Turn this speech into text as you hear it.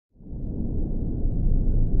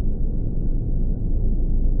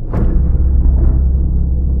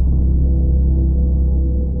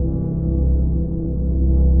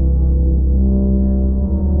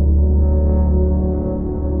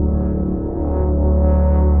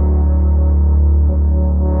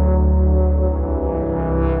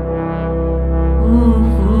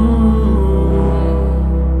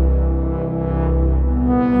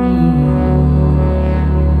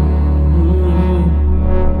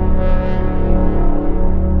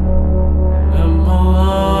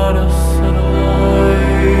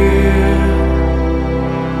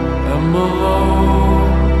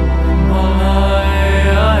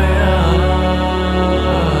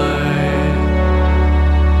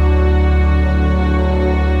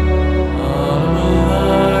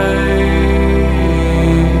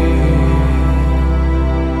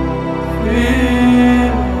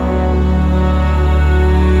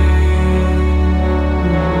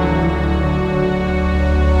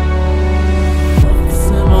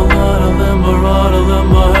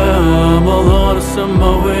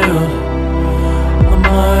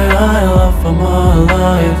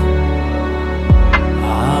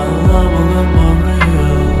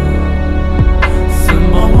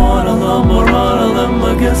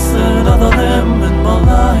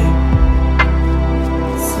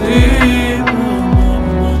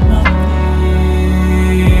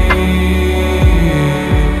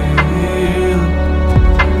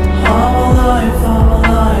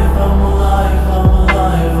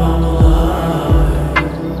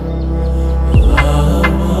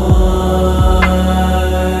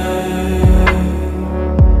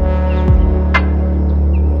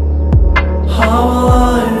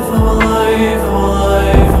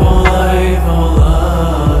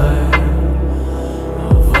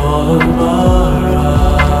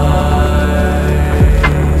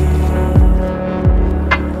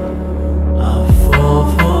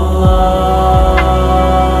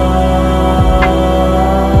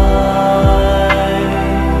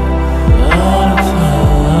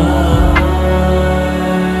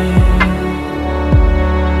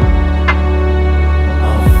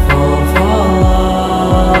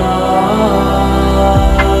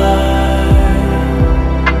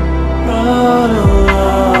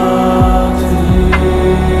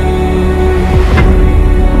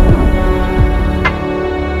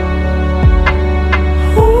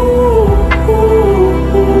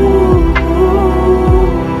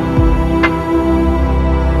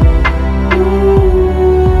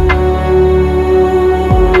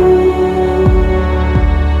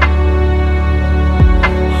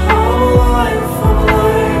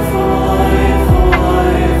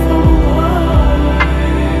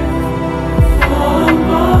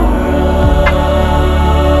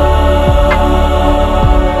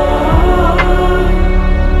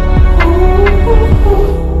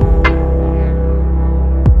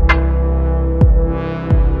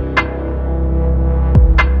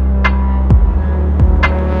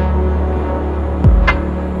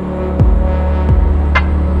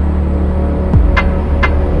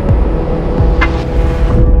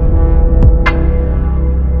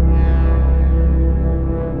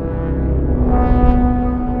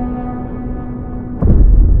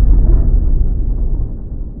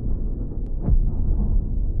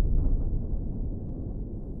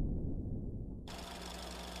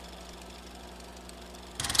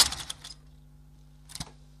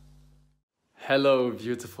Hello,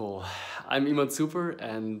 beautiful. I'm Imad Super,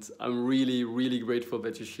 and I'm really grateful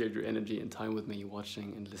that you shared your energy and time with me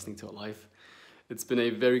watching and listening to it live. It's been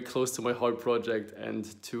a very close to my heart project, and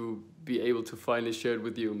to be able to finally share it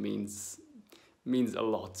with you means a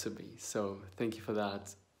lot to me. So thank you for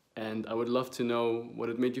that. And I would love to know what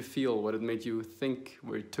it made you feel, what it made you think,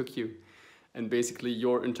 where it took you, and basically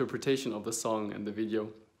your interpretation of the song and the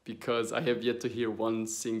video, because I have yet to hear one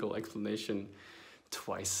single explanation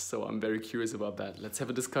twice, so I'm very curious about that. Let's have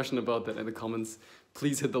a discussion about that in the comments.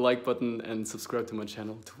 Please hit the like button and subscribe to my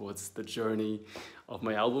channel towards the journey of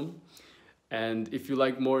my album. And if you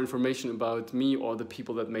like more information about me or the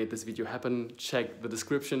people that made this video happen, check the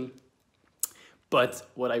description. But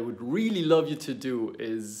what I would really love you to do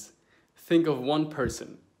is think of one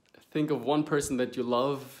person. Think of one person that you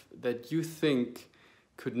love, that you think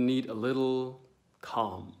could need a little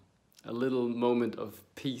calm, a little moment of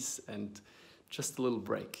peace and just a little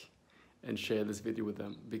break, and share this video with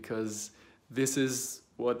them, because this is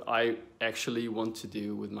what I actually want to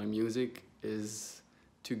do with my music, is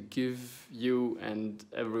to give you and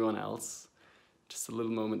everyone else just a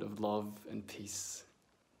little moment of love and peace.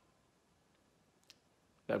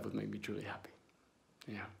 That would make me truly happy.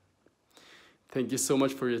 Yeah. Thank you so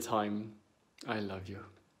much for your time. I love you.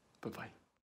 Bye-bye.